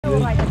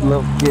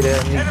Little get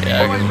at me.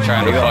 Yeah, because I'm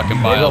trying to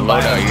fucking buy a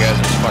loadout. You guys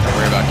are just fucking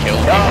worried about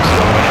killing me.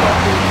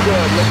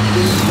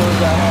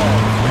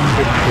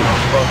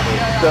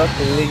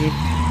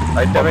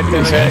 Right there, right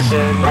there, right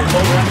there.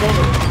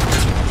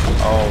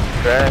 Oh,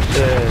 crash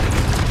it.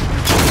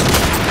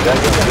 That's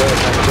good,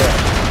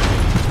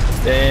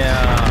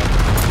 damn.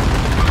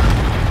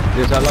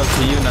 This I love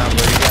to you now,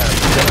 but you gotta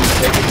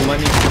take his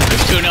money.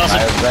 There's two Nelson.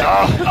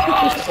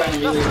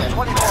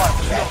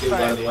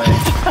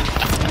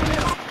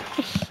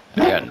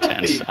 That got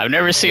intense. I've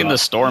never seen the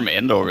storm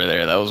end over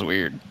there. That was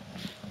weird.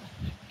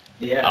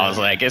 Yeah. I was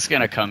like, it's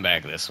gonna come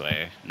back this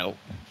way. Nope.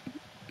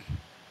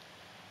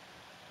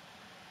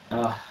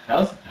 That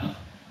was...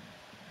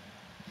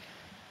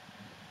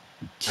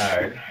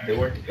 Alright, they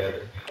work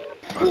together.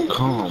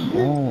 Come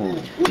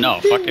on.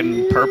 No,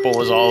 fucking Purple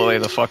was all the way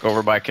the fuck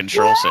over by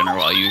Control Center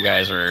while you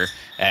guys were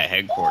at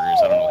headquarters.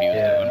 I don't know what he was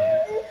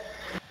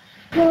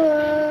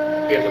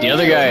doing. The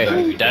other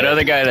guy, that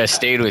other guy that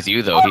stayed with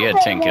you though, he had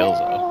 10 kills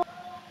though.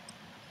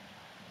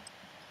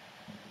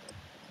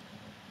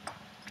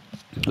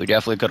 We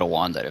definitely could have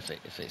won that if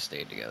they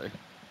stayed together.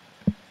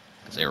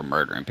 Because they were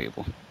murdering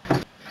people.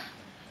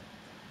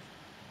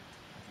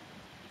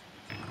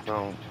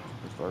 No,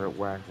 I started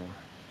whacking.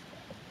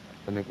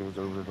 The nigga was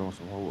over there doing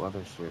some whole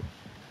other shit.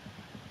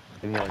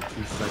 And he had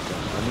 2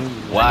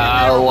 seconds.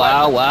 Wow,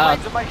 wow, wow.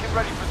 To make it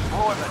ready for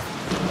deployment.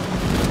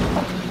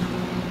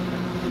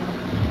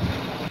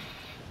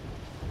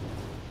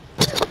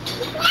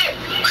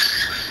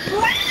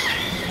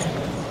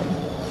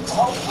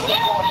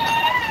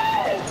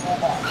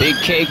 Big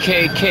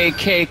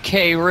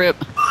KKKKK rip.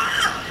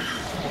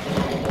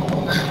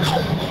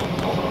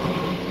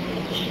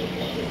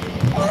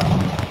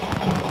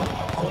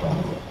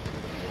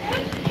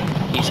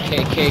 He's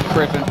KK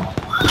crippin'.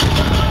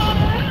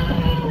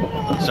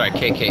 Sorry,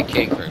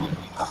 KKK crippin'.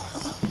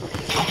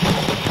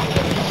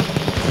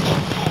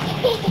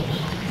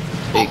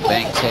 Big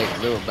bank take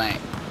little bank.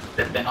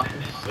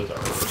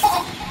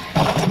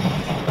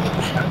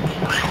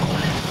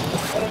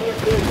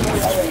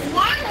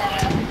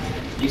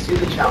 You see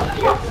the challenge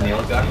you got the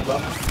nail gun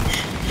above?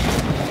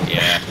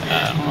 Yeah,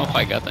 I don't know if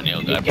I got the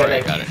nail gun, but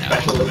I got it now.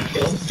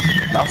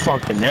 That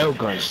fucking nail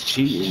gun's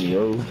cheating,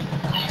 yo.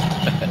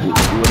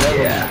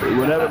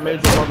 Whatever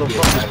made the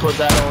motherfuckers put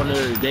that on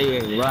there, they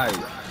ain't right.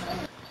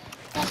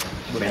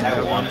 Man,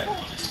 I want it.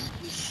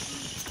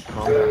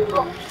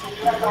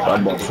 That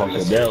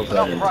motherfucking nail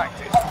gun.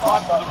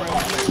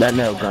 That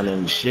nail gun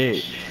ain't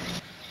shit.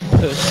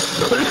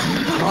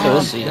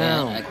 Pussy,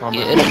 man. I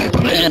get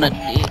it, man, I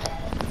did.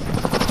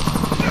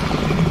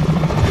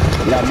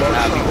 I'll be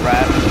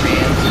riding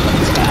fans in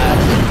the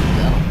tide.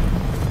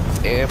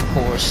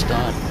 Airport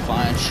stunt,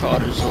 flying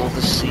charters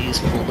overseas,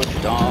 full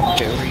of Dom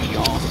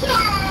Perignon.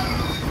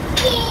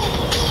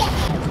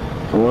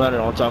 Water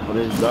on top of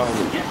this dog.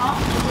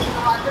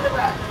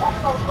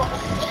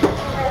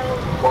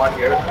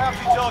 Bounty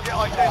target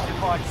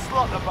identified.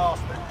 Slot the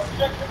bastard.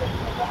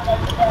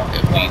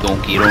 If we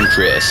gon' get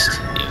undressed,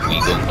 if we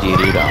gon' get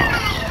it on.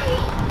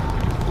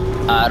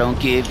 I don't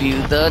give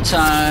you the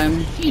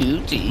time you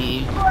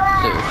deserve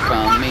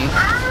from me.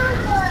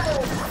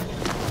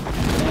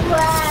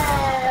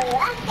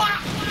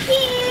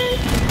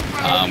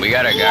 We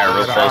got a guy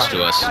real close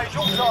to us.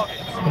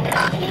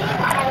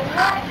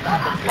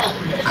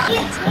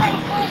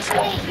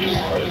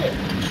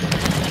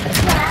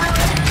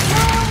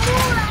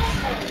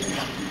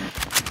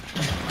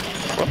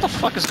 What the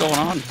fuck is going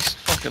on? This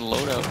fucking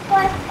loadout.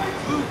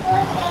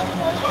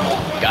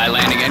 Guy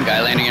landing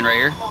in right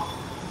here.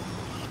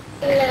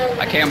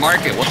 I can't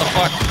mark it, what the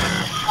fuck?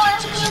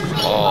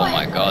 Oh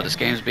my god, this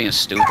game's being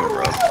stupid,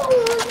 bro.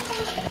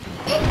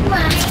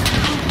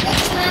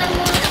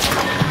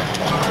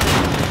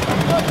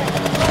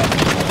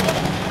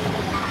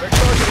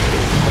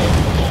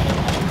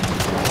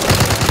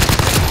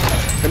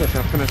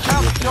 Finish.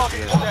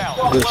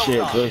 Good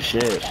shit, good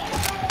shit.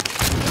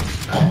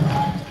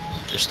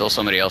 There's still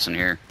somebody else in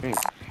here.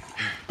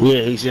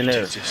 Yeah, he's in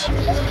there.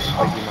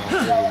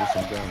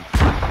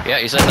 Yeah,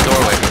 he's at the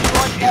doorway.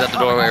 He's at the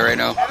doorway right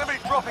now. Enemy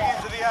dropping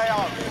into the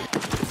AR.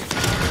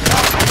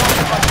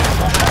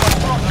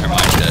 Never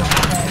mind, shit.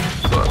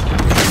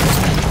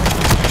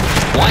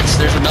 What?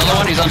 There's another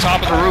one? He's on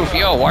top of the roof.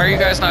 Yo, why are you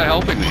guys not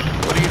helping me?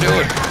 What are you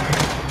doing?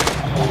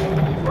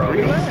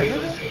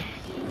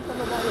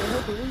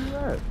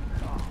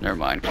 Never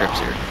mind, Crip's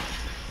here.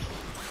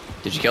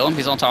 Did you kill him?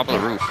 He's on top of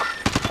the roof.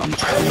 Another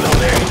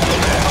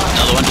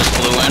one just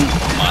flew in.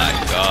 Oh my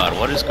god,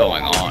 what is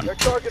going on?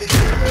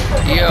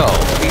 Yo,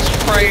 he's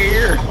right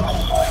here.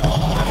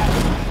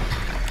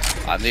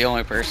 I'm the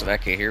only person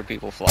that can hear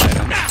people flying.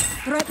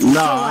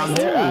 No,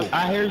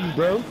 I hear you,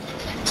 bro.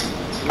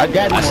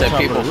 I said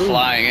people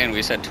flying in.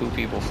 We said 2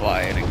 people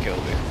fly in and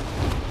killed me.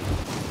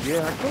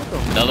 Yeah, I killed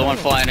them. Another one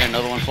flying in,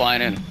 another one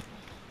flying in.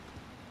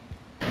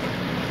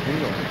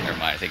 Never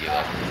mind, I think he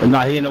left.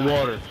 Nah, he in the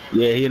water.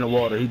 Yeah, he in the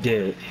water. He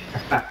dead.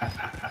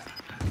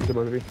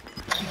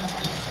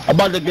 I'm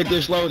about to get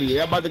this loaded.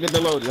 I'm about to get the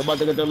loaded.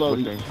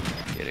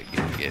 Get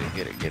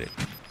it.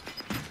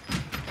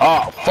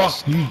 Oh,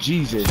 fuck you,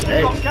 Jesus.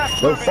 Hey,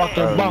 no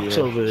fucking box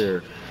over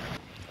here.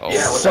 Oh,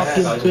 Yeah, what the heck?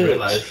 I just bitch.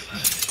 realized.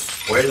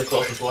 Where's the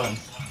closest one?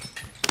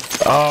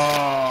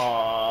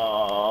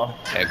 Oh.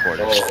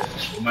 headquarters.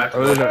 Oh, we might have to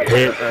Oh, go there's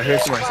here.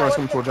 here's someone's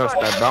coming towards us.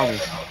 That bounty.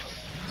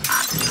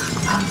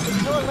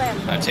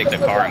 I take the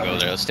car and go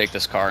there. Let's take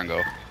this car and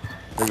go.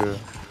 Nigga,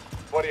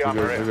 Body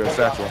armor nigga, here.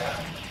 satchel.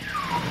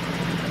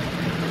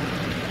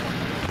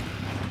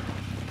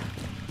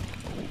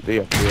 They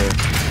up there.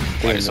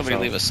 Why did somebody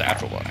leave a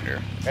satchel behind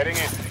here? Heading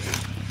in. I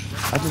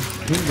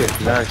just pinged it.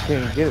 Now I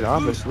can't get it,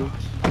 obviously.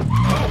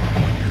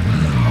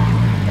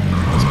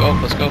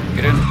 Let's go,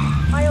 get in.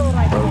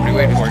 What are you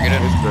waiting for? Get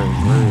in. It's very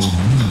weird.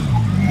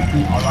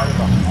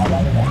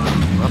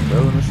 I'm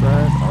feeling this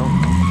ride.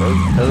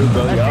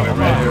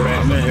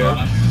 I'm in here.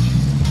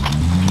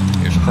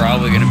 There's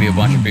probably gonna be a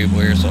bunch of people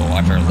here, so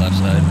watch our left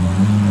side.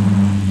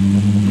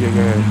 Yeah, go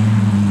ahead.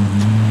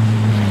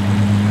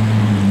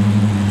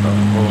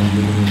 Hold on,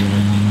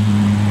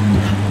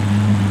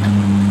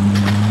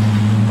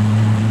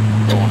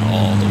 Going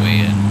all the way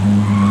in.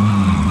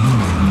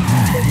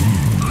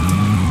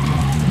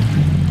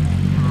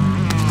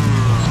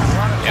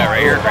 Yeah,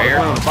 right here, right here.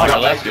 On our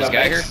left, this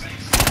guy here.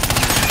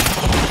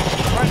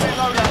 Friendly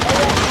loadout.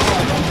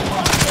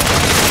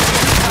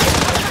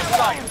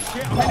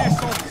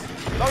 On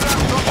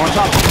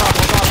top.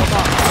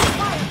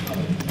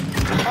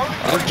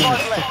 Only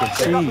 25 left. Keep up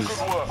the good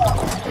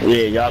work.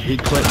 Yeah, y'all, he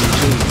clipped me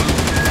too.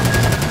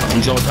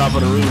 He's on top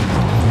of the roof.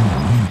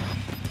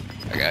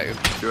 I got you.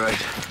 You're right.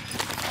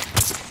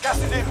 Gas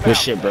is inbound. Good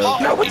shit, bro.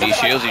 You need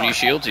shields, you need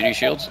shields, you need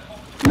shields.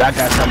 I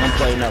got someone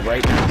playing up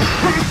right now.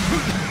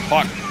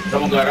 Fuck.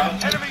 Someone got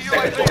out. Enemy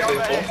Second UAV floor,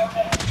 overhead.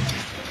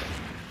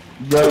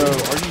 Yo,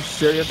 are you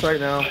serious right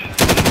now?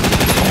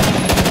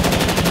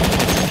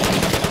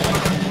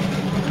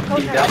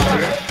 He's down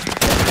here.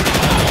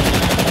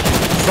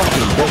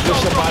 Fucking go get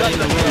somebody in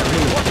the room,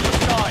 too.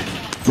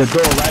 The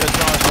door right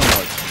across from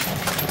us.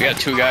 We got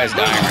two guys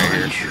dying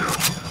right here.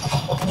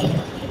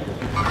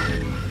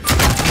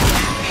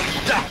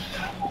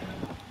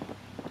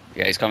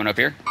 Yeah, he's coming up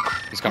here.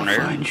 He's coming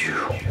right here.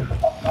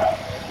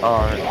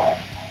 Alright.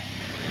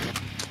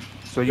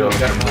 So you Yo, got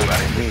gotta move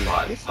out of me.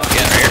 this spot.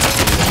 Yeah, right here.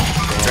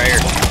 Right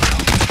here.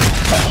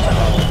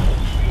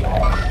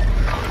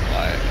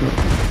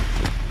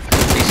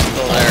 He's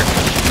still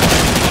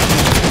there.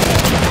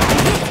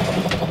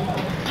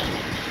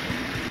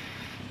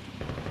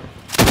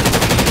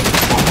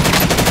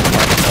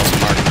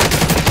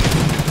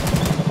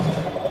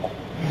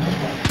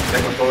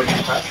 Second floor, you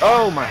pass.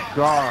 Oh my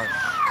god.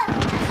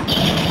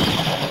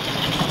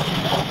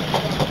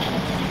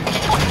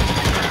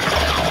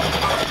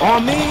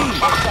 On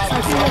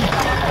me!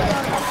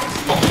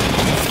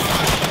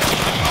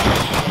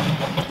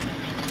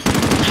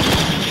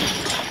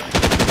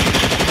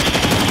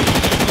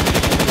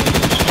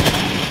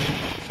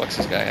 Fuck's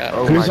this guy at?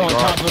 Oh Who's my on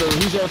god.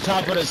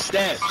 top of the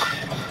steps?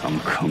 I'm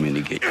coming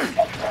to get you.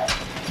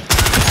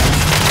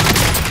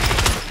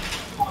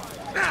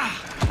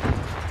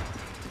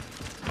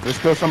 There's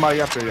still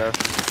somebody up there, yo.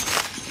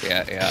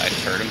 Yeah, I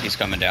just heard him. He's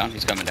coming down.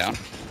 He's coming down.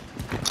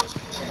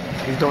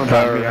 He's coming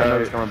by me. I know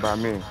he's coming by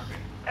me.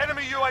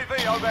 Enemy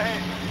UAV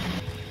overhead.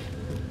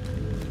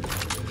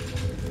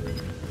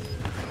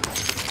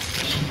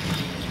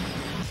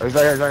 He's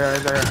right here.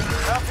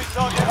 Bounty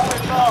target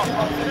set down.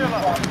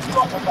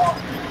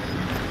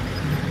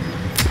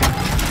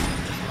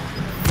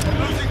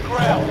 Losing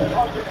ground.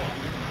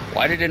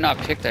 Why did it not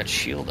pick that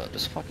shield up?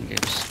 This fucking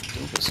game's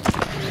stupid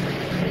sometimes.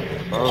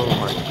 Oh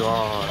my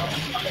god.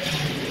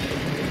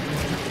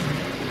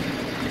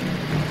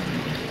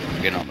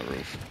 I'm getting on the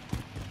roof.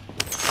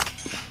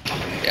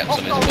 Yeah,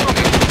 somebody's above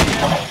me.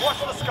 Watch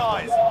the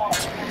skies.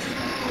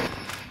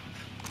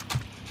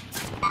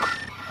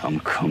 I'm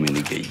coming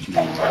to get you.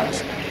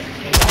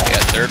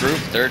 Yeah, third roof,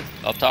 third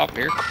up top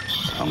here.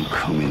 I'm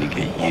coming to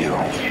get you.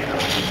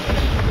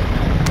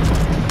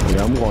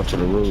 Yeah, I'm going to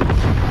the roof.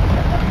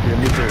 Yeah,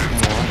 me too.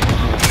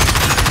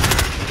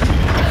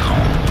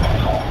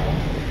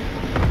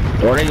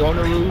 Come Are they on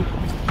the roof?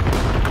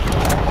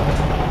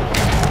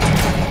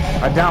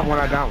 on. I down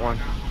one.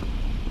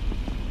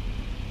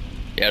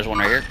 Yeah, there's one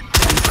right here.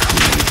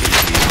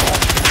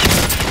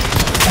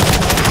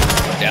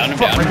 Down him,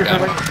 down him, down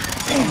him.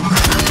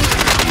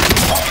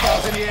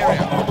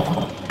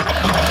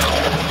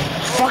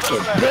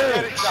 Fucking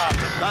bitch.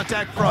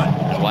 Contact front.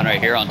 There's one right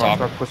here on top,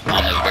 on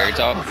the very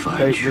top.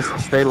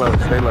 Stay low.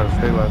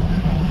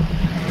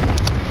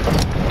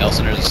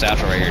 Nelson, there's a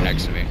satchel right here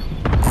next to me.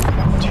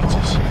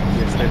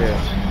 Yeah, stay there.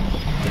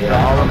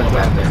 Yeah, all on the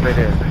ground. Stay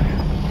there.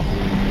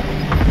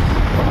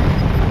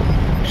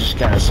 Just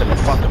gotta send a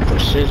fucking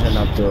precision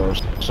up there or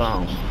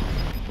something.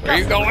 Where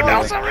you going,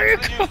 Nelson? Where you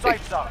going?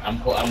 Safe zone.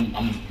 I'm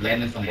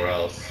landing somewhere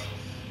else.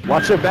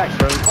 Watch your back,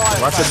 bro.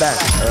 Watch your back.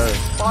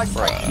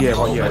 Yeah,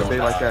 well, yeah, Right. stay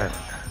like that.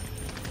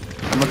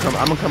 I'm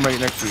gonna come right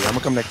next to you. I'm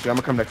gonna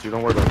come next to you.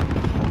 Don't worry about it.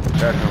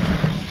 There, no.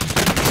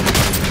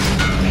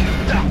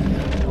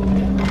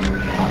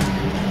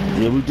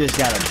 Yeah, we just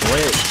got a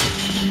bridge.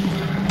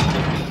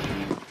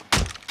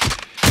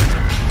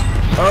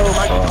 Oh,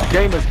 my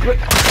game is glitch.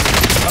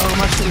 Oh,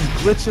 my shit is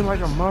glitching like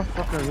a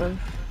motherfucker, yo.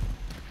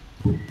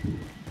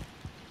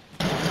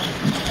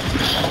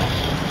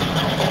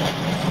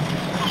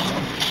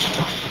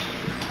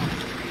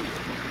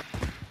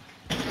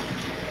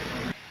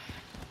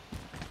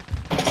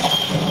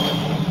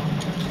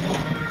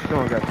 Still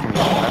don't got too much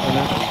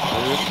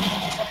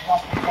happening.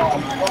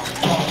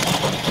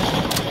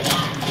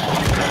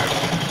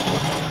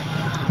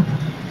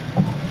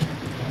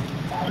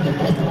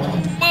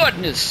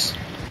 Goodness.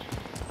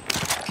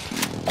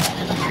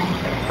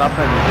 Stop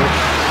playing me,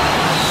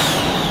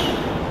 bitch.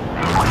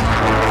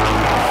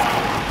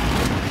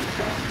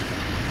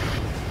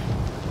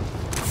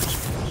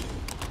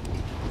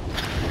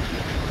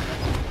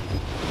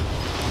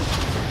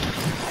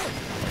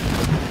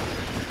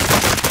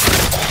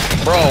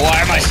 Bro, why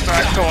am I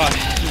stuck going?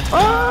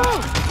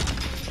 Oh!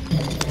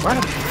 Why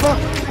the fuck?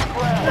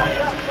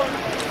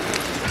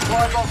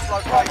 Drive off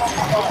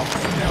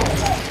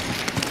location.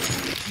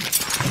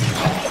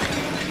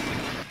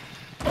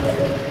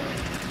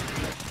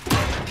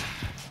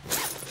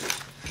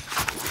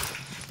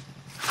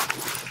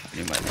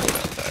 You might know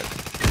about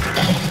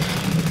that.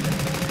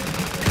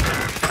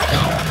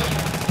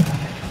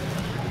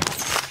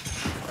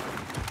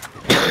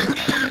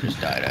 I just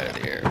died out of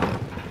the air.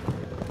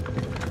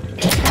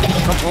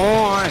 Come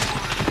on!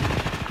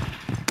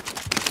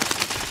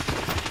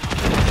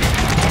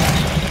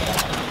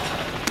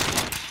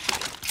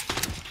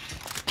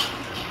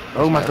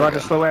 Oh my god,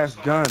 this slow ass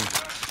gun.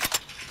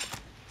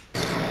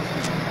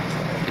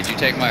 Did you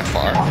take my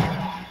FAR?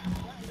 I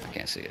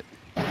can't see it.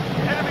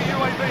 Enemy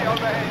UAV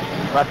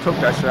overhead. I took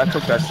that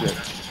shit.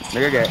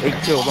 Nigga got 8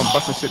 kills, I'm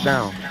busting shit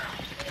down.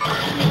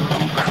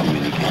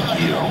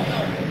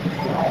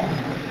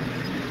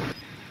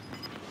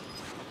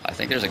 I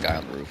think there's a guy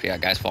on the roof. Yeah,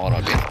 guy's falling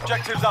on me.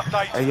 Objectives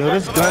update. Hey yo,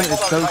 this gun is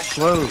so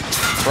slow.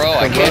 Bro,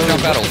 I can't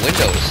jump out of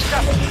windows.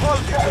 Gas is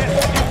closing. Get to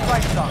the new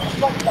safe zone.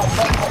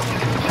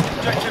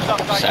 Objectives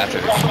update.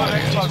 Saturated. Get to the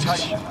next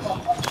location.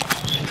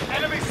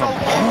 Enemy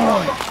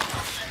soldier.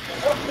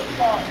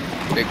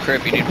 Big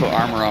Crip, you need to put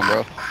armor on,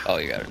 bro. Oh,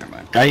 you got it. Never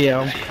mind. I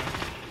am.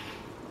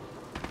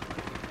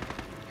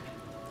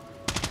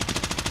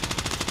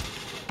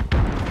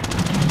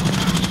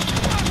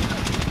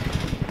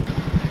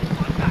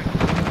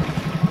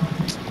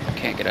 I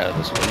can't get out of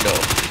this window.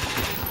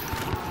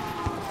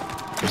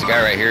 There's a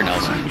guy right here,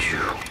 Nelson.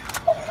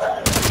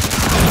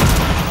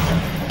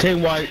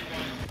 Team white.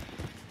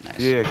 Nice.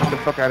 Yeah, get the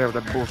fuck out of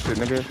here with that bullshit,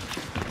 nigga.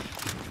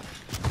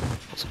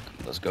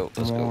 Let's go.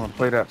 Let's Come go. on,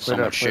 play that, So play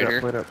that, much play shit that,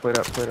 here. play that, play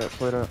that, play that,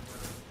 play that.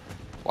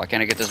 Why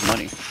can't I get this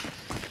money?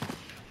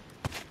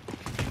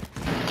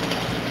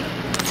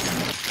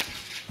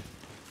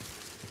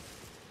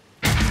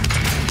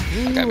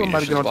 Ooh, got I'm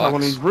about to get on munitions top of one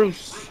of box. these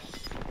roofs.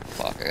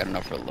 Fuck, I got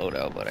enough for a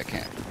loadout, but I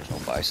can't. There's no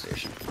buy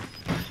station.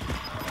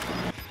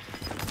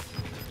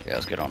 Yeah,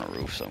 let's get on a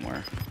roof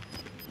somewhere.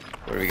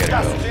 Where do we gotta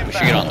go? We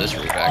should get on this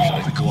roof,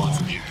 actually.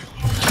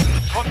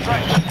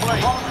 Contract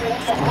complete.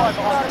 Drive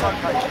off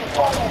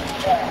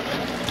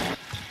location.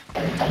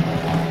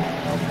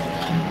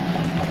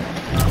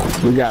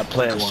 We got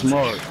playing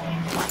smart. On to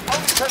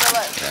the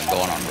left. Yeah, I'm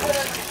going on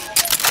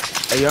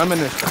roof. Hey, yo, I'm in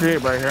this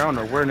crib right here. I don't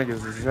know where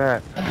niggas is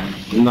at.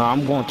 No,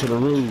 I'm going to the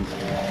roof.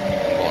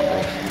 I'm going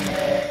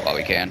roof. While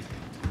we can.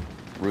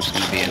 Roof's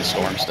gonna be in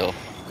storm still.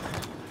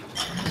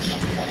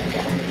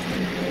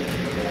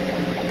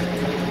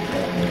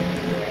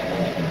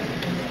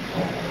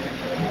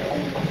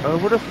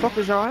 Where the fuck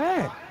is y'all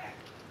at?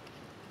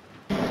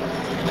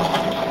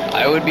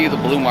 I would be the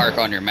blue mark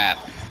on your map.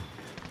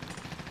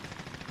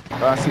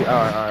 Oh, I see.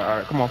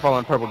 Alright. Come on,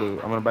 follow the purple dude.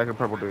 I'm gonna back the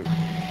purple dude.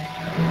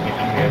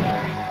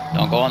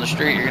 Don't go on the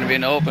street, you're gonna be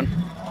in the open.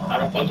 I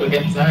don't want to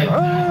get inside.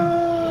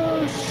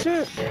 Oh,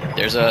 shit.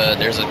 There's a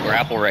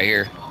grapple right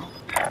here.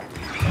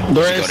 They're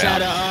Go inside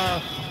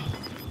down. of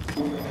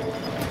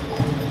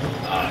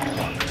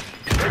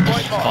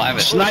Climb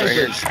it. It's right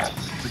here.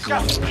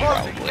 Gas is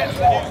closing. Get to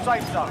the new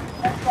safe zone.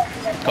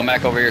 Come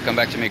back over here, come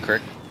back to me,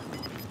 Crick.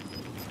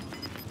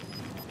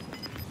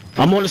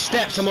 I'm on the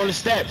steps. I'm on the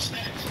steps.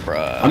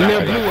 Bruh. I'm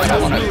near blue. I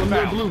don't I'm wanna-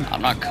 near blue.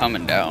 I'm not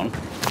coming down.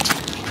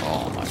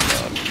 Oh my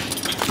god.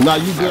 No,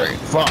 you good.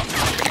 Sorry. Fuck.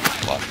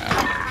 Fuck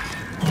now.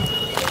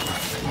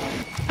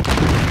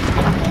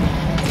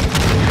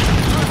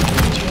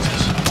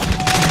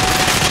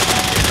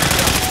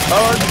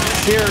 Oh,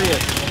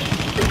 serious.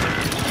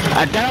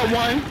 I got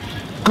one.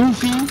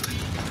 Goofy.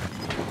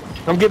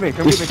 Come get me.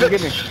 Come get me. Come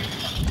get me.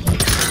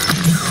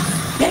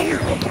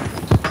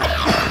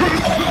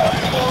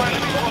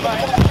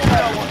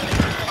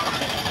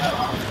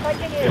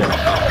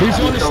 He's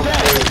on the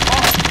steps.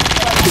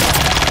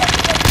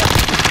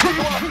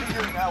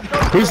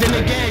 He's in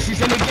the gas.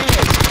 He's in the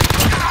gas.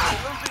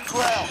 Losing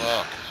ground.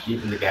 Oh.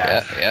 Keeping the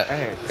gas. Yeah.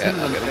 Hey,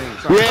 I'll get it.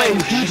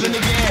 Yeah, he's in the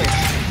gas.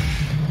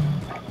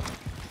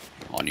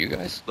 On you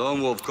guys.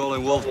 Lone Wolf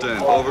calling Wolf Den.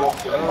 Over.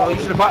 Oh,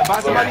 you should buy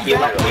somebody He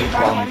back. left me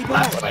Buy somebody from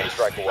back. last night.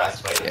 Strike the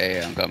last night.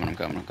 Yeah, I'm coming. Ladies,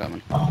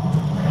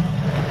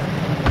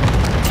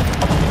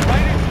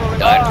 for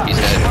Died. He's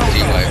dead.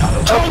 Team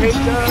wipe. Told you.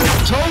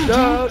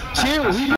 Chill.